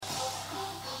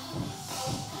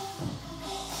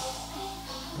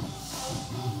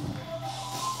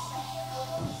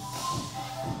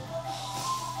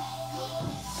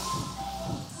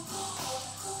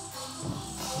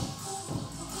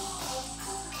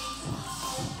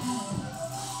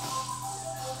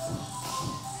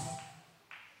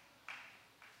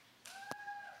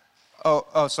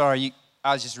Oh, sorry.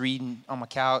 I was just reading on my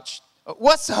couch.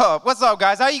 What's up? What's up,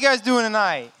 guys? How you guys doing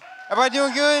tonight? Everybody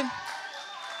doing good?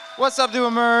 What's up to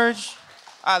Emerge?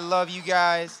 I love you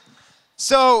guys.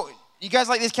 So, you guys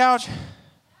like this couch?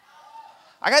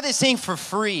 I got this thing for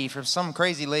free from some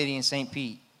crazy lady in St.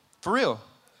 Pete. For real.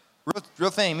 Real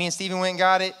thing. Me and Steven went and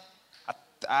got it.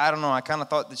 I don't know. I kind of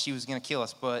thought that she was going to kill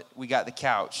us, but we got the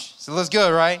couch. So, let's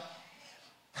go, right?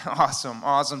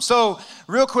 Awesome. So,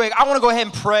 real quick, I want to go ahead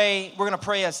and pray. We're going to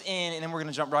pray us in, and then we're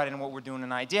going to jump right into what we're doing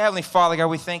tonight. Dear Heavenly Father, God,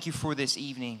 we thank you for this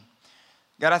evening.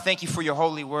 God, I thank you for your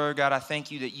holy word. God, I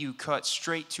thank you that you cut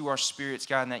straight to our spirits,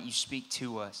 God, and that you speak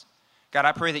to us. God,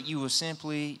 I pray that you will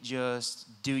simply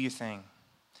just do your thing.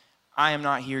 I am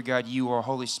not here, God. You are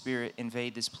Holy Spirit.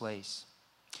 Invade this place.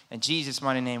 In Jesus'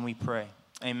 mighty name we pray.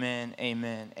 Amen,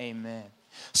 amen, amen.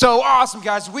 So, awesome,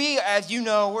 guys. We, as you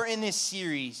know, we're in this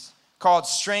series called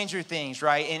Stranger Things,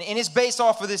 right? And it's based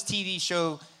off of this TV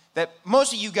show that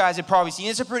most of you guys have probably seen.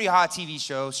 It's a pretty hot TV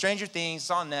show, Stranger Things.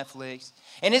 It's on Netflix.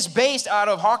 And it's based out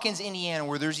of Hawkins, Indiana,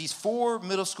 where there's these 4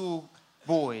 middle school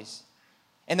boys.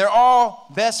 And they're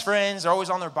all best friends. They're always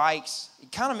on their bikes.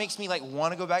 It kind of makes me like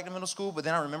want to go back to middle school, but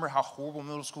then I remember how horrible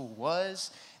middle school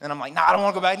was. And I'm like, nah, I don't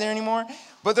want to go back there anymore.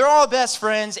 But they're all best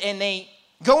friends, and they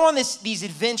go on these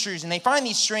adventures, and they find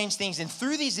these strange things. And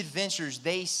through these adventures,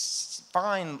 they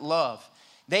find love.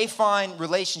 They find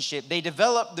relationship. They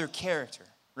develop their character,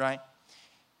 right?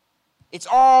 It's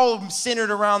all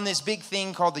centered around this big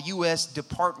thing called the U.S.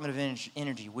 Department of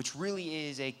Energy, which really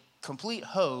is a complete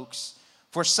hoax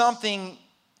for something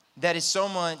that is so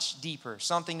much deeper,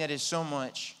 something that is so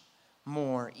much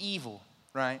more evil,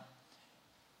 right?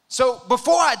 So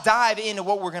before I dive into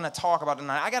what we're going to talk about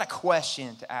tonight, I got a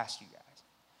question to ask you guys.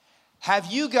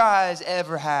 Have you guys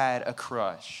ever had a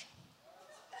crush?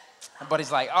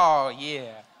 Everybody's like, oh,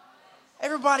 yeah.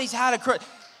 Everybody's had a crush.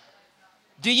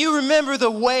 Do you remember the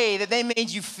way that they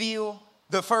made you feel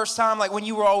the first time, like when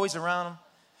you were always around them?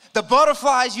 The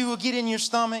butterflies you would get in your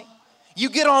stomach. You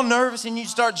get all nervous and you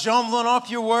start jumbling up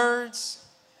your words.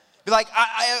 Be like,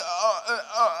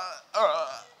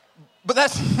 but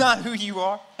that's not who you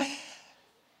are.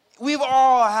 We've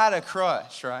all had a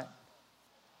crush, right?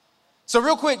 So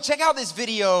real quick, check out this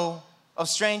video of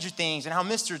Stranger Things and how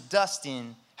Mr.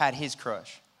 Dustin had his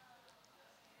crush.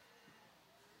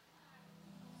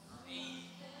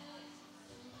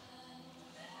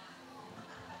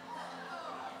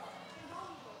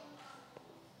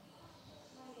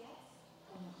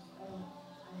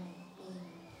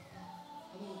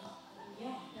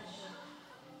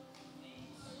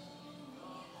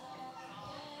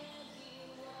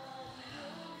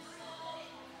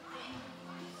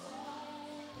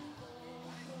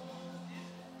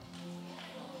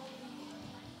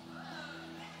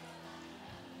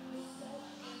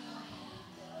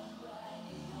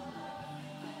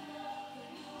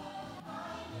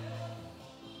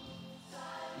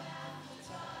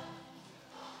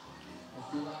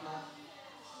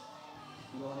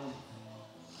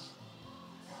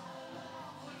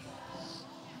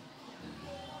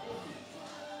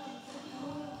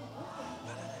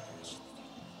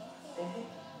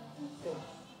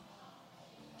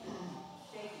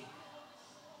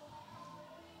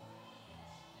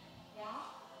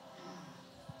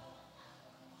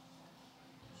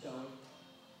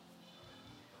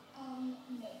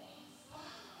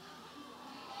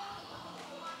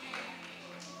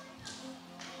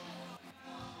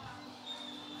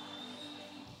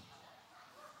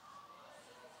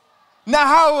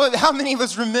 Now, how many of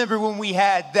us remember when we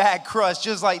had that crush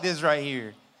just like this right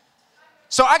here?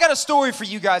 So I got a story for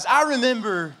you guys. I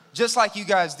remember, just like you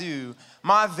guys do,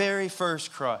 my very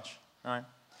first crush, right?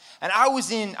 And I was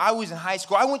in high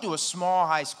school. I went to a small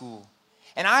high school.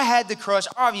 And I had the crush,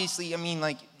 obviously, I mean,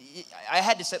 like, I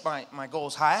had to set my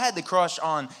goals high. I had the crush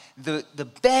on the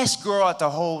best girl at the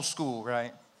whole school,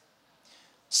 right?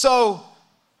 So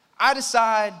I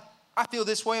decide I feel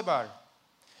this way about her.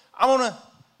 I want to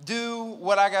do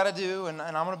what I got to do, and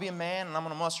I'm going to be a man, and I'm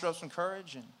going to muster up some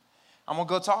courage, and I'm going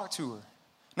to go talk to her.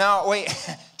 Now, wait,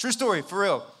 true story, for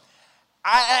real.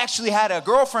 I actually had a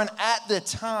girlfriend at the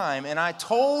time, and I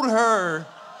told her,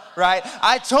 right?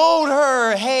 I told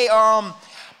her, hey,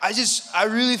 I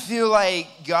really feel like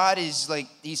God is like,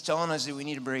 he's telling us that we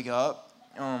need to break up.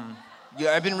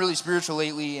 Yeah, I've been really spiritual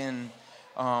lately, and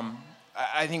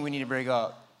I think we need to break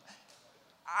up.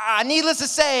 Needless to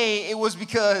say, it was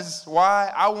because,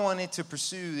 why? I wanted to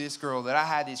pursue this girl that I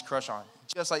had this crush on,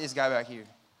 just like this guy back here.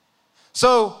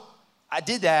 So I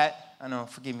did that. I know,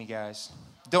 forgive me, guys.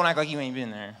 Don't act like you ain't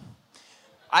been there.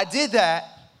 I did that.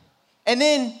 And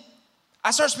then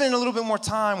I started spending a little bit more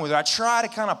time with her. I try to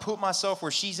kind of put myself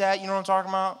where she's at. You know what I'm talking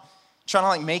about? Trying to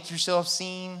like make yourself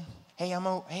seen. Hey, I'm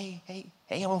over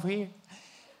here.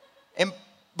 And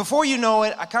before you know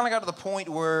it, I kind of got to the point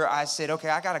where I said, okay,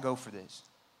 I got to go for this.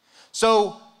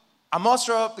 So I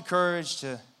muster up the courage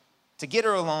to get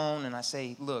her alone, and I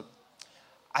say, look,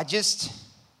 this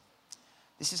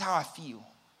is how I feel.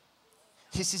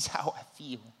 This is how I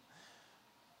feel.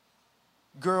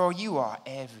 Girl, you are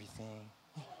everything.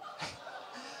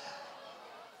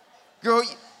 Girl,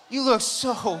 you look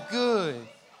so good.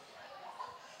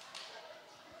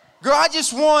 Girl,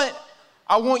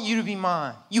 I want you to be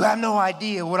mine. You have no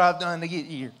idea what I've done to get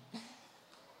here.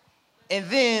 And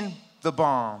then the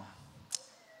bomb.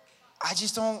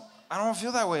 I don't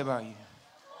feel that way about you.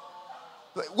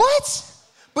 What?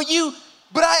 But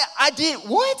I did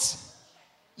what?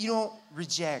 You don't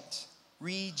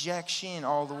rejection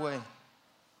all the way.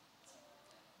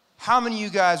 How many of you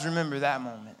guys remember that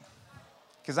moment?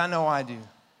 Because I know I do.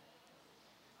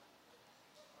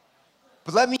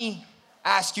 But let me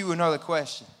ask you another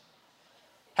question.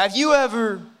 Have you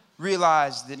ever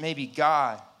realized that maybe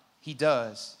God, he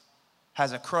does,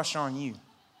 has a crush on you?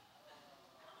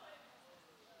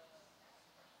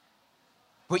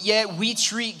 But yet we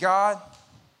treat God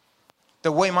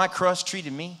the way my crush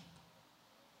treated me.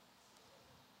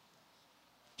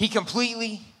 He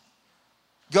completely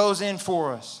goes in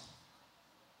for us,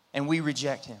 and we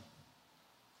reject him.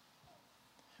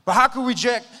 But how can we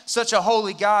reject such a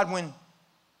holy God when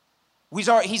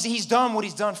he's done what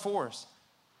he's done for us?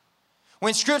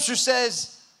 When Scripture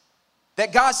says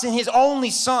that God sent his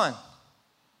only Son,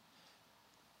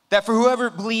 that for whoever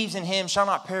believes in him shall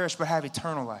not perish but have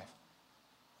eternal life.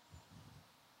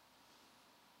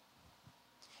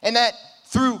 And that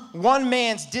through one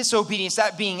man's disobedience,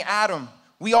 that being Adam,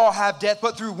 we all have death,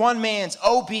 but through one man's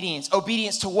obedience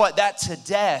to what? That to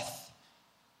death,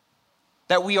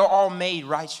 that we are all made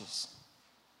righteous.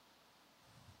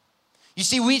 You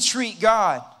see, we treat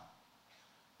God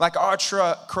like our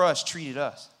crush treated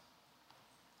us,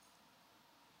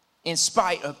 in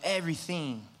spite of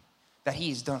everything that he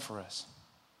has done for us.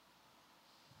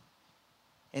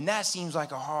 And that seems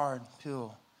like a hard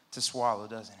pill to swallow,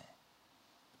 doesn't it?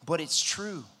 But it's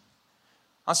true.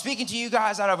 I'm speaking to you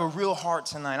guys out of a real heart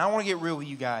tonight. I want to get real with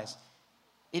you guys.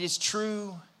 It is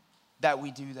true that we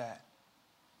do that.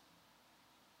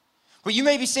 But you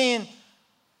may be saying,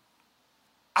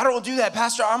 I don't do that,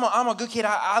 Pastor. I'm a good kid.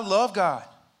 I love God.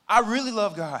 I really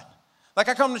love God. Like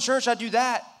I come to church, I do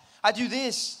that. I do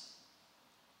this.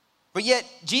 But yet,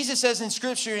 Jesus says in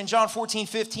Scripture in John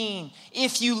 14:15,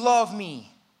 if you love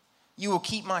me, you will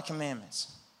keep my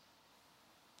commandments.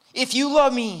 If you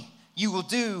love me, you will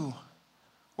do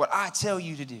what I tell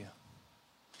you to do.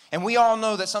 And we all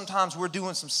know that sometimes we're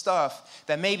doing some stuff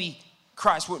that maybe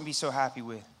Christ wouldn't be so happy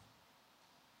with.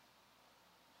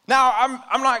 Now,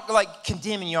 I'm not like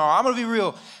condemning y'all. I'm going to be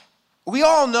real. We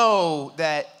all know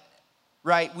that,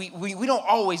 right, we don't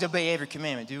always obey every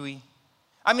commandment, do we?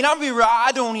 I mean, I'm going to be real.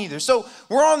 I don't either. So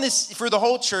we're on this, for the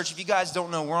whole church, if you guys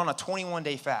don't know, we're on a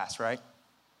 21-day fast, right?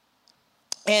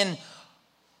 And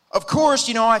of course,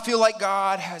 you know, I feel like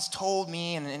God has told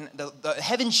me, and the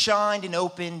heavens shined and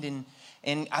opened,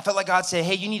 and I felt like God said,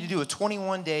 hey, you need to do a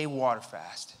 21-day water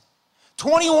fast.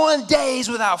 21 days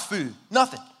without food.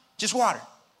 Nothing. Just water.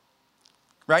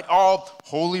 Right? All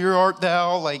holier art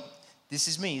thou. Like, this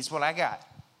is me. This is what I got.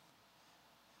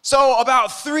 So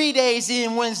about 3 days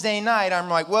in Wednesday night, I'm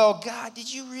like, well, God,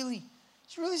 did you really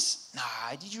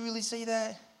say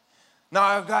that?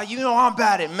 No, God, you know I'm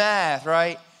bad at math,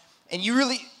 right? And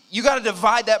you got to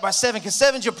divide that by 7, because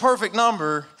 7's your perfect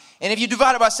number. And if you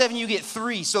divide it by 7, you get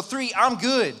 3. So 3, I'm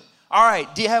good. All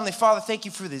right, dear Heavenly Father, thank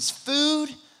you for this food.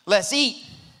 Let's eat.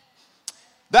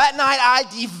 That night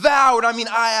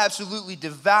I absolutely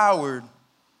devoured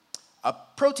a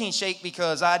protein shake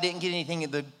because I didn't get anything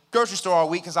at the grocery store all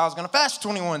week because I was going to fast for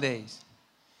 21 days.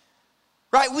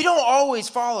 Right? We don't always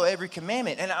follow every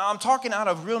commandment. And I'm talking out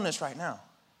of realness right now.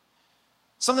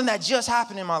 Something that just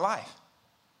happened in my life.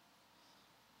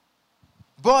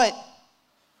 But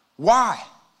why?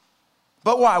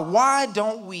 Why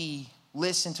don't we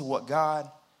listen to what God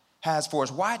has for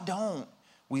us? Why don't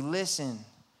we listen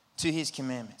to his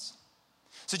commandments?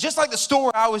 So just like the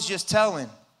story I was just telling,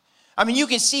 I mean, you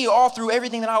can see all through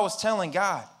everything that I was telling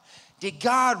God. Did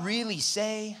God really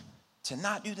say to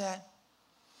not do that?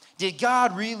 Did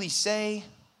God really say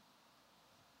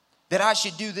that I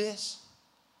should do this?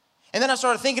 And then I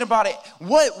started thinking about it.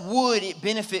 What would it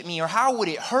benefit me, or how would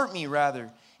it hurt me, rather,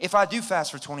 if I do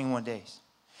fast for 21 days?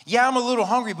 Yeah, I'm a little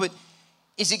hungry, but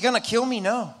is it going to kill me?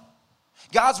 No.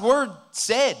 God's word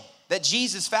said that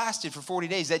Jesus fasted for 40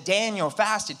 days, that Daniel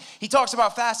fasted. He talks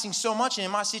about fasting so much, and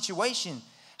in my situation,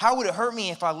 how would it hurt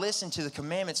me if I listened to the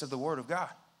commandments of the word of God?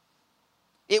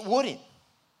 It wouldn't.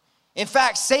 In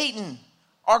fact, Satan,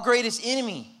 our greatest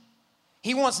enemy,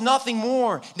 he wants nothing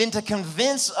more than to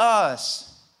convince us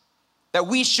that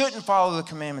we shouldn't follow the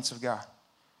commandments of God.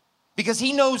 Because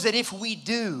he knows that if we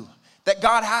do, that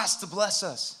God has to bless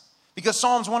us. Because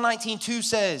Psalms 119:2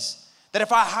 says that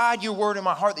if I hide your word in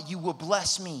my heart, that you will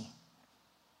bless me.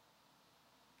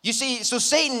 You see, so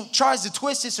Satan tries to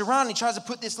twist this around. He tries to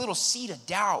put this little seed of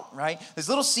doubt, right? This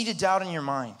little seed of doubt in your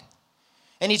mind.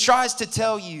 And he tries to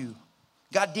tell you,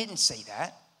 God didn't say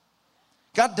that.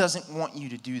 God doesn't want you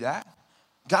to do that.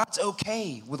 God's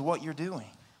okay with what you're doing.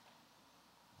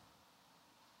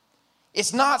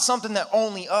 It's not something that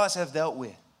only us have dealt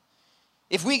with.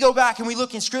 If we go back and we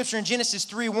look in Scripture in Genesis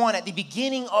 3:1, at the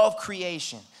beginning of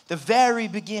creation, the very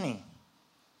beginning,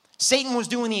 Satan was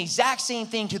doing the exact same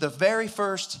thing to the very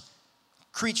first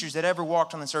creatures that ever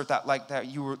walked on this earth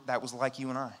that was like you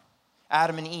and I,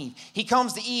 Adam and Eve. He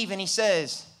comes to Eve and he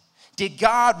says, did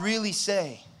God really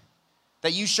say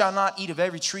that you shall not eat of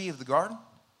every tree of the garden?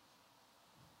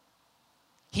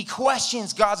 He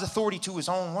questions God's authority to his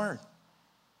own word.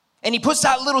 And he puts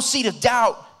that little seed of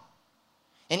doubt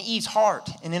in Eve's heart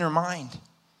and in her mind.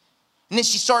 And then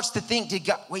she starts to think,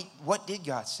 what did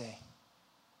God say?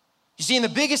 You see, and the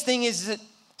biggest thing is that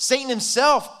Satan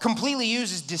himself completely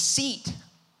uses deceit,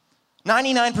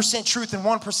 99% truth and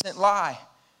 1% lie,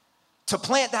 to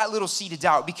plant that little seed of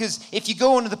doubt. Because if you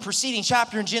go into the preceding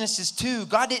chapter in Genesis 2,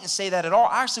 God didn't say that at all.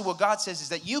 Actually, what God says is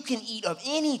that you can eat of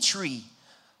any tree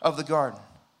of the garden,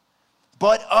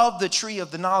 but of the tree of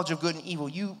the knowledge of good and evil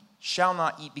you shall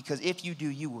not eat, because if you do,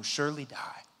 you will surely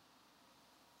die.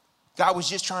 God was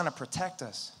just trying to protect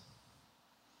us.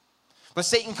 But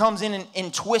Satan comes in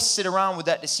and twists it around with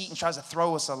that deceit and tries to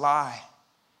throw us a lie.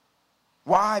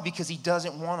 Why? Because he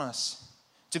doesn't want us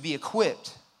to be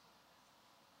equipped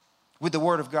with the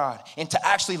word of God and to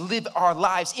actually live our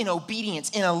lives in obedience,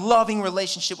 in a loving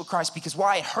relationship with Christ. Because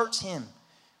why? It hurts him.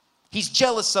 He's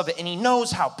jealous of it, and he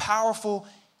knows how powerful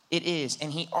it is.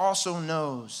 And he also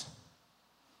knows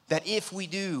that if we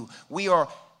do, we are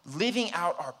living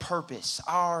out our purpose,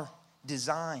 our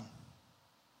design.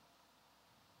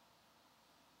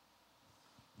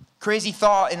 Crazy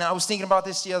thought, and I was thinking about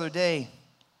this the other day.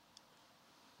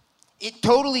 It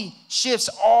totally shifts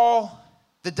all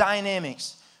the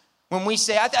dynamics. When we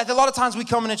say, a lot of times we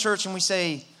come into church and we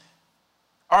say,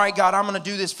 all right, God, I'm going to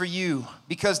do this for you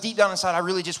because deep down inside, I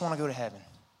really just want to go to heaven.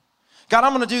 God,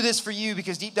 I'm going to do this for you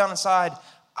because deep down inside,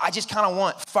 I just kind of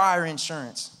want fire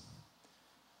insurance.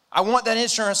 I want that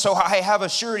insurance so I have a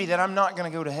surety that I'm not going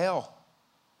to go to hell.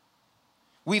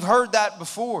 We've heard that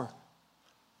before.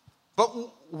 But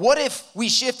what if we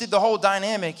shifted the whole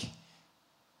dynamic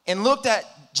and looked at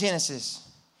Genesis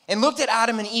and looked at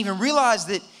Adam and Eve and realized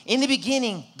that in the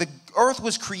beginning, the earth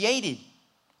was created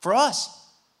for us.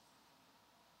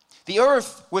 The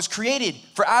earth was created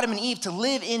for Adam and Eve to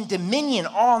live in dominion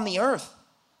on the earth.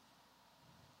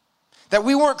 That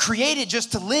we weren't created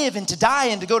just to live and to die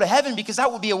and to go to heaven, because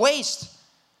that would be a waste.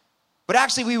 But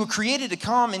actually we were created to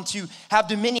come and to have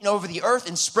dominion over the earth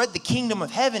and spread the kingdom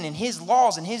of heaven and his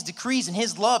laws and his decrees and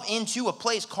his love into a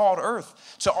place called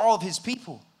earth to all of his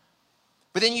people.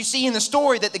 But then you see in the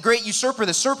story that the great usurper,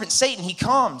 the serpent Satan, he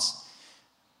comes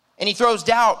and he throws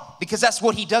doubt, because that's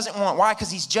what he doesn't want. Why? Because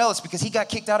he's jealous, because he got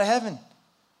kicked out of heaven.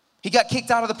 He got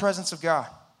kicked out of the presence of God.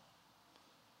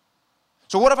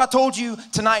 So what if I told you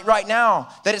tonight, right now,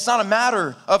 that it's not a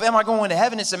matter of am I going to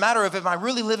heaven? It's a matter of am I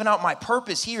really living out my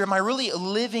purpose here? Am I really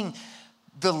living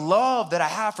the love that I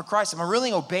have for Christ? Am I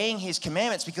really obeying his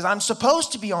commandments? Because I'm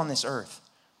supposed to be on this earth.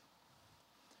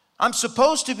 I'm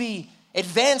supposed to be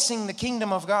advancing the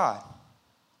kingdom of God.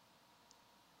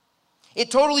 It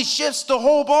totally shifts the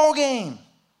whole ball game.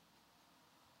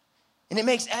 And it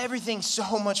makes everything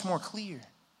so much more clear.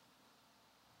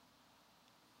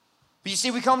 But you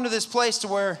see, we come to this place to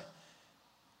where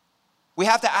we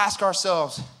have to ask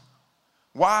ourselves,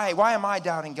 why am I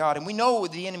doubting God? And we know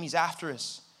the enemy's after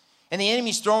us. And the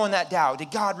enemy's throwing that doubt.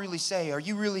 Did God really say?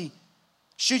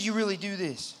 Should you really do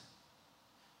this?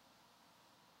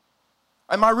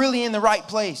 Am I really in the right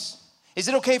place? Is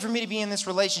it okay for me to be in this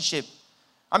relationship?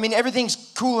 I mean, everything's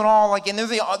cool and all, and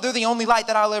they're the only light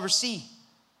that I'll ever see.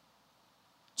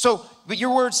 So, but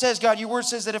your word says, God, your word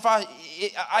says that if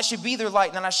I should be their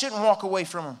light and I shouldn't walk away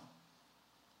from them.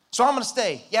 So I'm going to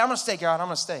stay. Yeah, I'm going to stay, God. I'm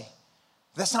going to stay.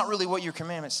 That's not really what your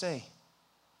commandments say.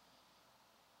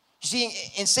 You see,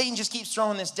 and Satan just keeps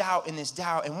throwing this doubt and this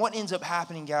doubt. And what ends up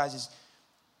happening, guys, is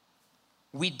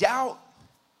we doubt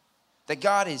that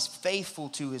God is faithful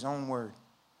to his own word.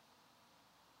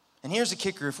 And here's the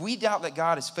kicker. If we doubt that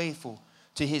God is faithful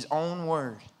to his own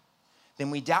word, then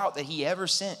we doubt that he ever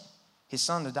sent his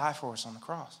son to die for us on the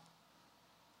cross.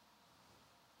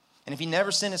 And if he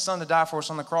never sent his son to die for us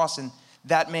on the cross, and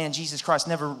that man, Jesus Christ,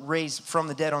 never raised from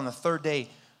the dead on the third day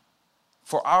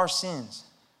for our sins,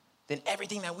 then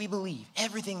everything that we believe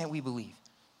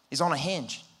is on a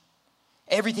hinge.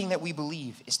 Everything that we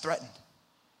believe is threatened.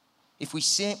 If we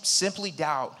simply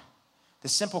doubt the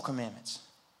simple commandments,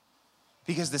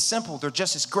 because the simple, they're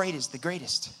just as great as the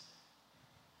greatest.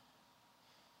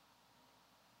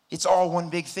 It's all one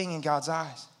big thing in God's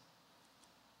eyes.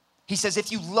 He says,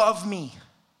 if you love me,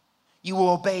 you will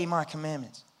obey my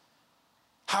commandments.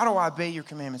 How do I obey your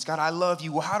commandments? God, I love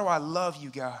you. Well, how do I love you,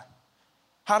 God?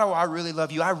 How do I really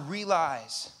love you? I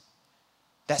realize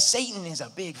that Satan is a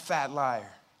big fat liar.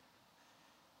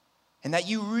 And that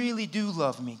you really do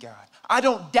love me, God. I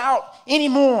don't doubt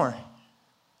anymore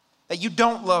that you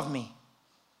don't love me.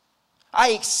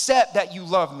 I accept that you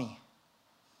love me.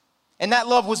 And that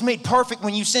love was made perfect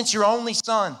when you sent your only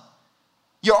son.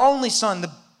 Your only son,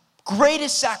 the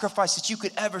greatest sacrifice that you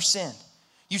could ever send.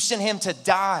 You sent him to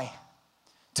die,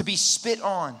 to be spit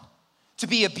on, to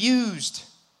be abused,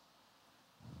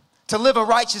 to live a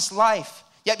righteous life,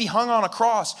 yet be hung on a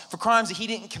cross for crimes that he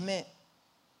didn't commit.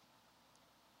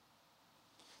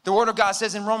 The word of God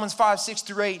says in Romans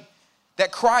 5:6-8,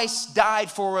 that Christ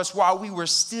died for us while we were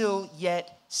still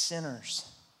yet sinners.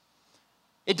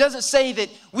 It doesn't say that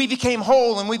we became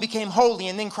whole and we became holy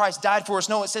and then Christ died for us.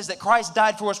 No, it says that Christ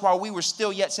died for us while we were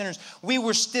still yet sinners. We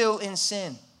were still in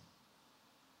sin.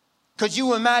 Could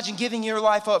you imagine giving your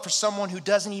life up for someone who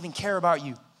doesn't even care about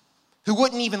you, who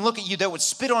wouldn't even look at you, that would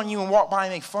spit on you and walk by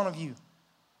and make fun of you?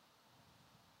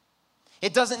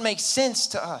 It doesn't make sense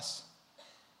to us.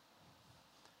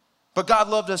 But God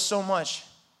loved us so much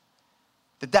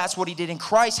that that's what he did. And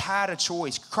Christ had a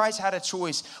choice. Christ had a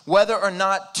choice whether or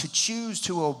not to choose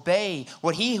to obey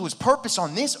what he was purposed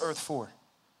on this earth for,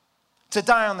 to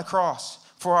die on the cross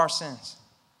for our sins.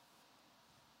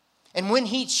 And when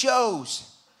he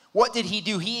chose, what did he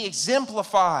do? He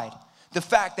exemplified the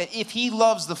fact that if he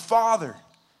loves the Father,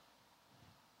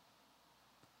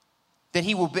 that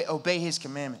he will obey his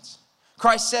commandments.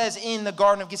 Christ says in the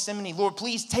Garden of Gethsemane, Lord,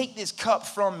 please take this cup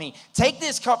from me. Take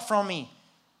this cup from me.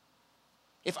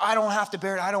 If I don't have to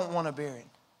bear it, I don't want to bear it.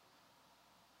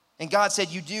 And God said,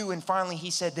 you do. And finally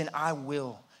he said, then I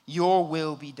will. Your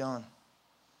will be done.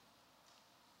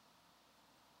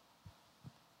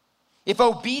 If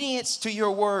obedience to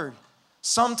your word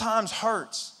sometimes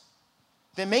hurts,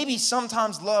 then maybe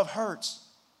sometimes love hurts.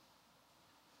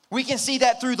 We can see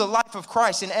that through the life of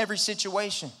Christ in every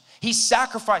situation. He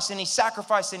sacrificed and he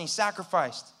sacrificed and he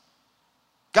sacrificed.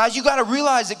 Guys, you got to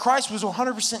realize that Christ was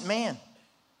 100% man.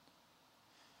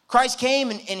 Christ came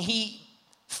and he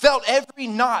felt every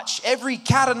notch, every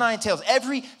cat o' nine tails,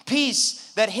 every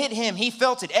piece that hit him, he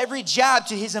felt it. Every jab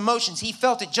to his emotions, he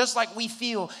felt it just like we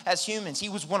feel as humans. He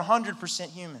was 100%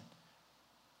 human.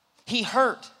 He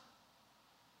hurt.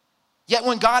 Yet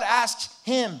when God asked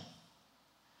him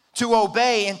to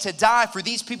obey and to die for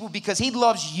these people because he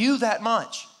loves you that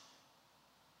much,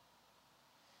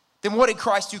 then what did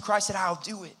Christ do? Christ said, I'll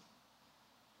do it.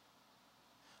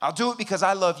 I'll do it because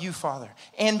I love you, Father,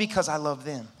 and because I love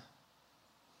them.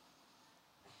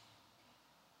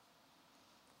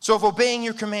 So if obeying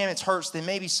your commandments hurts, then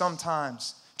maybe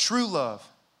sometimes true love,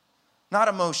 not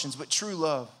emotions, but true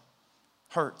love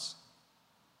hurts.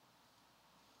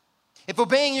 If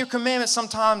obeying your commandments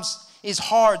sometimes is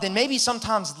hard, then maybe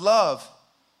sometimes love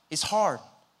is hard.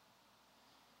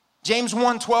 James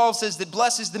 1:12 says that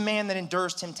blessed is the man that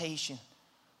endures temptation.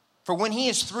 For when he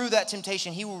is through that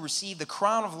temptation, he will receive the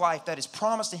crown of life that is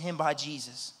promised to him by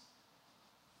Jesus.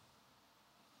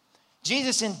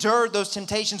 Jesus endured those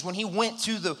temptations when he went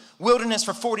to the wilderness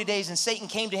for 40 days and Satan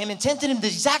came to him and tempted him the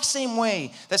exact same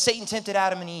way that Satan tempted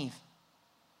Adam and Eve.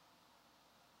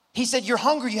 He said, you're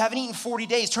hungry, you haven't eaten 40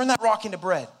 days. Turn that rock into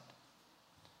bread.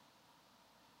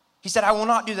 He said, I will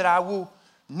not do that.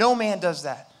 No man does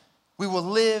that. We will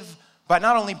live by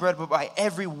not only bread, but by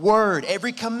every word,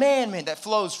 every commandment that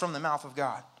flows from the mouth of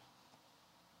God.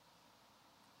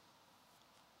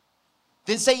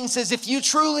 Then Satan says, if you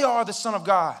truly are the Son of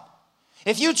God,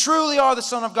 if you truly are the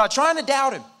Son of God, trying to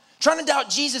doubt him, trying to doubt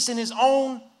Jesus in his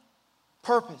own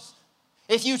purpose,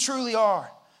 if you truly are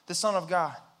the Son of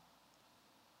God,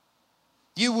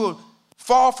 you will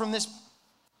fall from this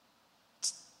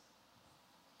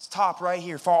top right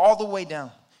here, fall all the way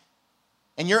down.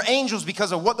 And your angels,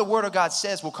 because of what the word of God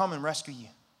says, will come and rescue you.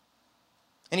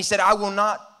 And he said, I will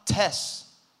not test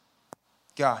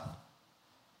God.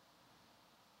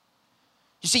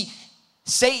 You see,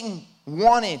 Satan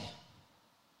wanted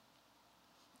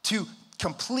to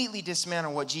completely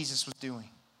dismantle what Jesus was doing.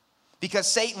 Because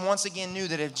Satan once again knew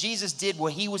that if Jesus did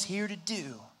what he was here to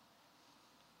do,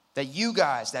 that you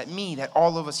guys, that me, that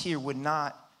all of us here would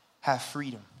not have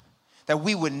freedom. That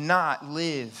we would not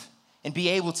live and be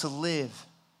able to live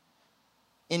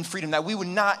in freedom. That we would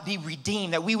not be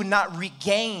redeemed. That we would not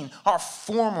regain our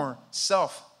former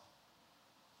self.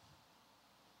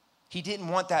 He didn't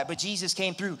want that, but Jesus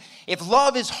came through. If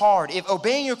love is hard, if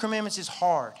obeying your commandments is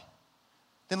hard,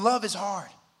 then love is hard.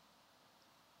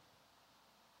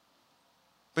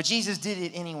 But Jesus did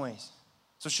it anyways,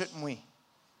 so shouldn't we?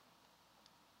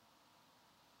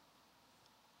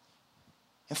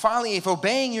 And finally, if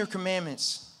obeying your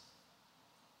commandments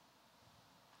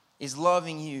is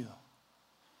loving you,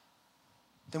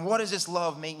 then what does this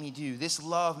love make me do? This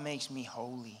love makes me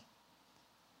holy.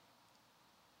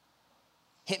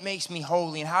 It makes me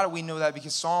holy. And how do we know that?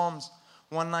 Because Psalms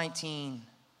 119,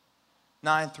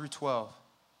 9 through 12.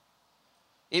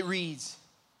 It reads,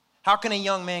 how can a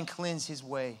young man cleanse his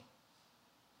way?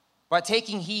 By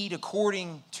taking heed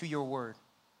according to your word.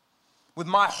 With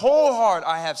my whole heart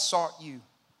I have sought you.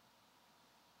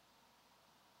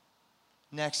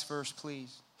 Next verse,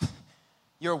 please.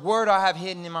 Your word I have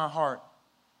hidden in my heart,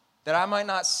 that I might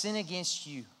not sin against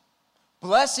you.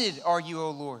 Blessed are you,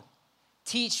 O Lord.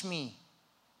 Teach me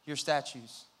your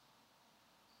statutes.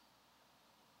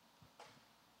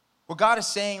 What God is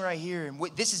saying right here, and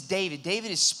this is David.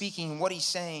 David is speaking, and what he's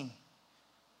saying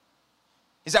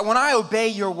is that when I obey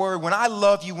your word, when I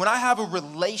love you, when I have a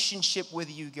relationship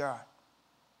with you, God,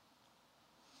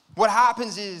 what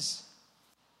happens is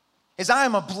I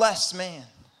am a blessed man.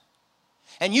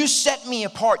 And you set me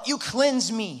apart. You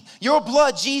cleanse me. Your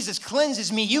blood, Jesus,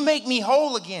 cleanses me. You make me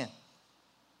whole again.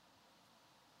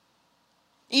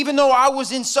 Even though I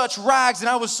was in such rags and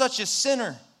I was such a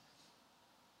sinner,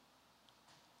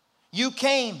 you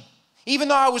came. Even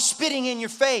though I was spitting in your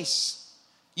face,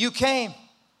 you came.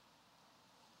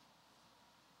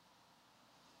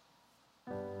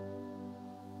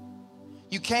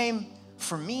 You came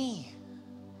for me.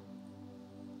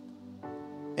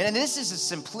 And this is the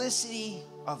simplicity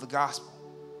of the gospel.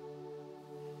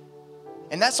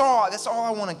 And that's all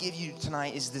I want to give you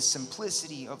tonight is the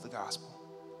simplicity of the gospel.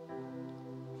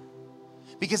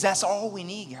 Because that's all we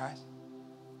need, guys.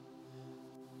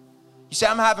 You say,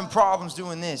 I'm having problems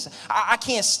doing this. I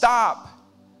can't stop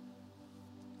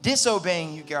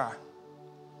disobeying you, God.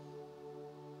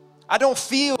 I don't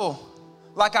feel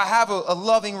like I have a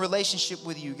loving relationship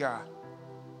with you, God.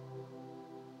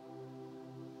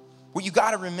 What you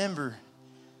got to remember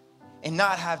and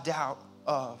not have doubt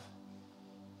of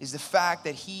is the fact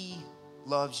that he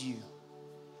loves you.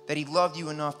 That he loved you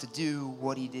enough to do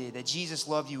what he did. That Jesus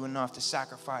loved you enough to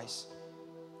sacrifice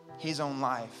his own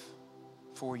life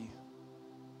for you.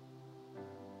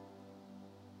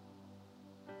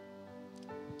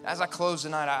 As I close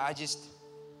tonight, I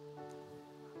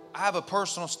have a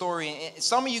personal story. And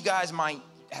some of you guys might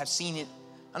have seen it.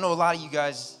 I know a lot of you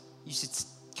guys used to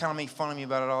kind of make fun of me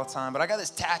about it all the time. But I got this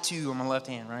tattoo on my left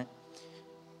hand, right?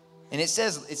 And it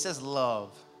says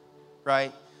love,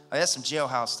 right? Like that's some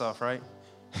jailhouse stuff, right?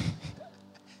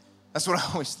 That's what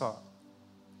I always thought.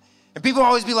 And people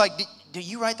always be like, do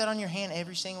you write that on your hand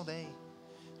every single day?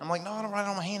 I'm like, no, I don't write it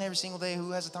on my hand every single day.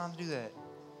 Who has the time to do that?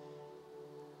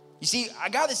 You see, I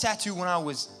got this tattoo when I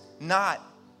was not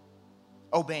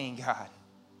obeying God.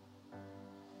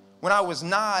 When I was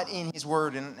not in his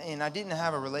word and I didn't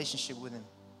have a relationship with him.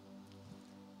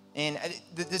 And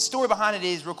the story behind it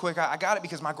is, real quick, I got it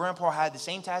because my grandpa had the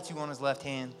same tattoo on his left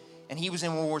hand. And he was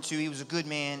in World War II. He was a good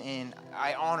man, and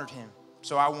I honored him.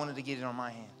 So I wanted to get it on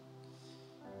my hand.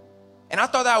 And I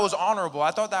thought that was honorable.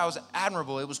 I thought that was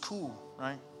admirable. It was cool,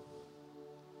 right?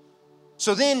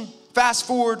 So then, fast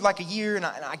forward like a year, and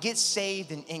I get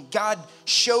saved, and God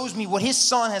shows me what his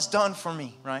son has done for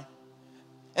me, right?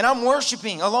 And I'm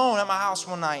worshiping alone at my house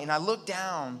one night, and I look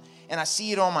down, and I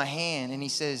see it on my hand, and he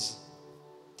says,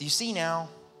 do you see now?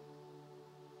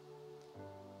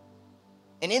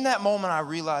 And in that moment, I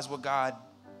realized what God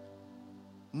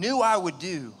knew I would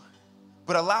do,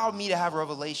 but allowed me to have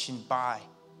revelation by.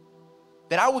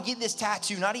 That I would get this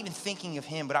tattoo, not even thinking of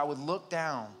him, but I would look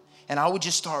down and I would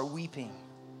just start weeping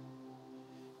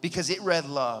because it read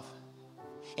love.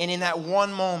 And in that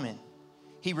one moment,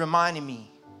 he reminded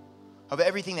me of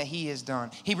everything that he has done.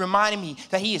 He reminded me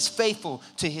that he is faithful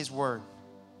to his word,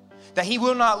 that he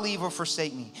will not leave or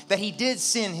forsake me, that he did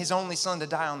send his only son to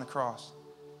die on the cross,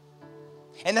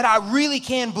 and that I really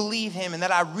can believe him and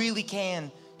that I really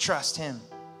can trust him,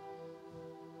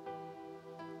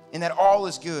 and that all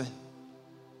is good.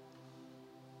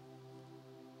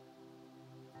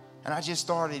 And I just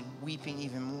started weeping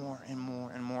even more and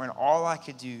more and more. And all I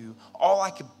could do, all I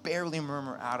could barely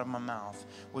murmur out of my mouth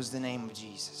was the name of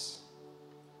Jesus.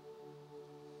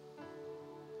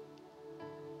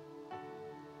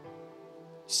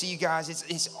 See, you guys,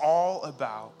 it's all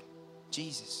about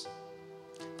Jesus.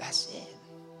 That's it.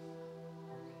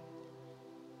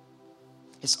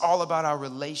 It's all about our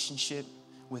relationship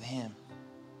with him.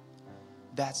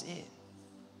 That's it.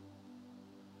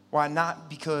 Why? Not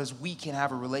because we can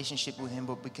have a relationship with him,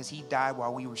 but because he died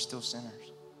while we were still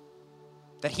sinners.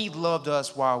 That he loved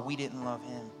us while we didn't love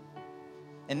him.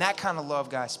 And that kind of love,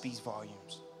 guys, speaks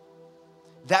volumes.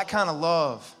 That kind of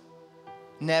love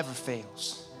never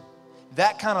fails.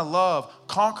 That kind of love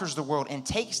conquers the world and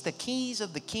takes the keys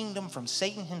of the kingdom from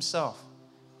Satan himself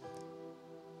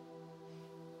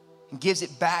and gives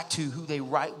it back to who they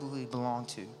rightfully belong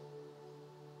to.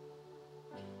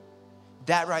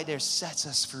 That right there sets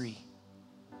us free.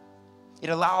 It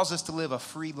allows us to live a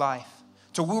free life,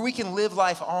 to where we can live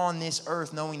life on this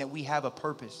earth knowing that we have a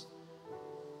purpose.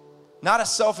 Not a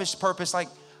selfish purpose like,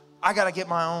 I got to get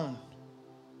my own,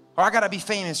 or I got to be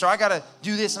famous, or I got to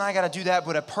do this and I got to do that,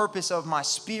 but a purpose of my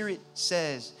spirit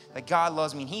says that God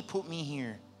loves me and he put me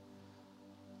here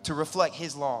to reflect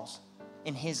his laws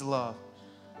and his love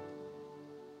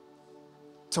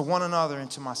to one another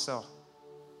and to myself.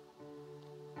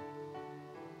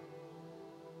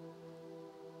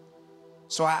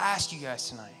 So I ask you guys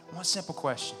tonight, one simple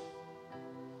question.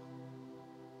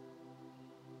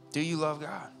 Do you love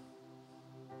God?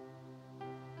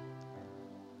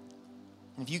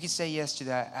 And if you could say yes to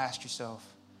that, ask yourself,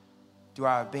 do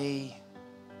I obey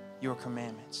your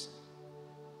commandments?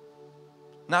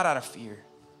 Not out of fear.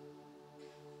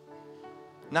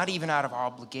 Not even out of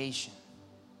obligation,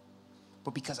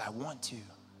 but because I want to.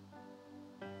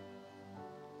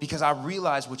 Because I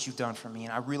realize what you've done for me,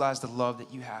 and I realize the love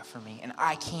that you have for me, and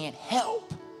I can't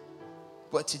help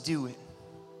but to do it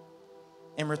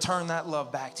and return that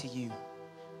love back to you.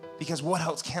 Because what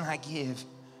else can I give?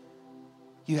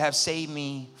 You have saved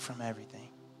me from everything.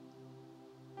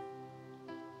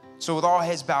 So with all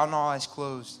heads bowed and all eyes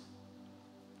closed,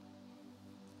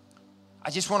 I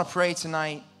just want to pray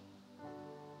tonight.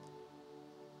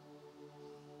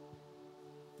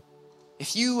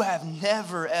 If you have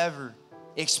never, ever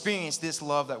experienced this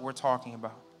love that we're talking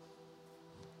about,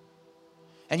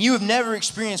 and you have never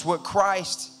experienced what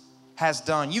Christ has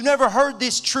done, you've never heard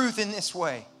this truth in this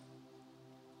way,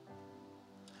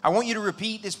 I want you to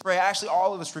repeat this prayer. Actually,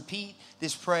 all of us repeat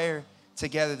this prayer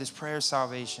together, this prayer of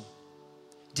salvation.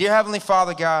 Dear Heavenly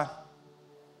Father God,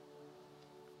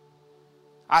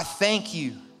 I thank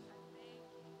you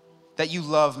that you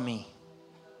love me.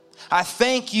 I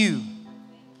thank you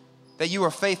that you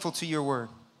are faithful to your word.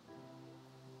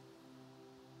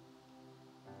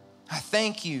 I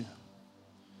thank you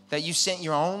that you sent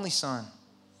your only son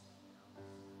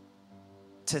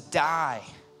to die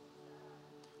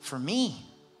for me,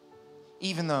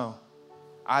 even though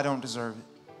I don't deserve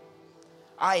it.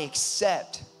 I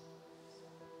accept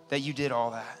that you did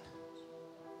all that.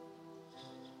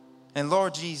 And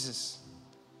Lord Jesus,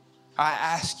 I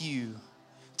ask you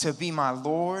to be my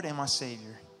Lord and my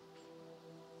Savior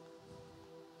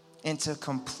and to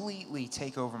completely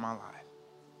take over my life.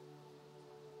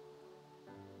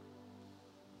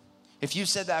 If you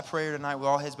said that prayer tonight with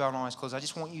all heads bowed and all eyes closed, I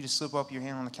just want you to slip up your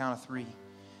hand on the count of 3.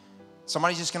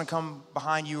 Somebody's just going to come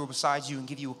behind you or beside you and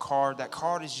give you a card. That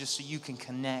card is just so you can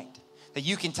connect, that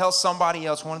you can tell somebody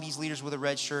else, one of these leaders with a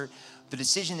red shirt, the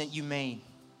decision that you made,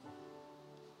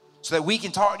 so that we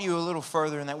can talk to you a little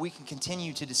further and that we can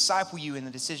continue to disciple you in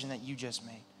the decision that you just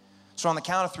made. So on the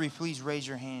count of 3, please raise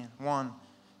your hand. 1,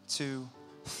 2,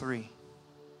 3.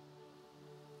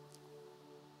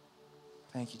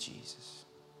 Thank you, Jesus.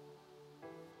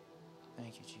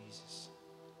 Thank you, Jesus.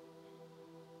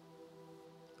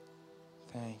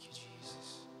 Thank you,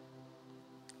 Jesus.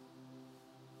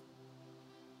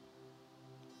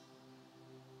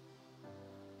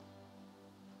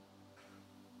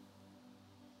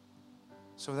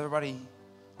 So with everybody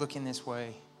looking this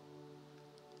way,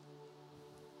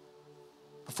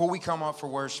 before we come up for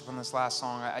worship on this last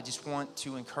song, I just want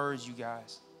to encourage you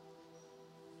guys.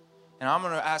 And I'm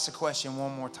going to ask a question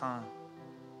one more time.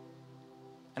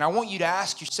 And I want you to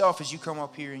ask yourself as you come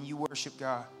up here and you worship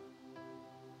God.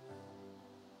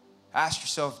 Ask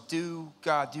yourself,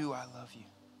 God, do I love you?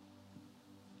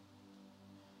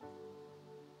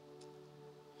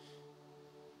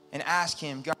 And ask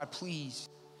him, God, please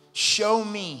show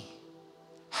me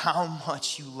how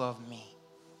much you love me.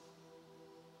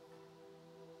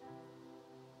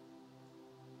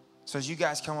 So as you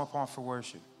guys come up on for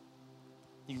worship,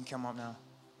 you can come up now.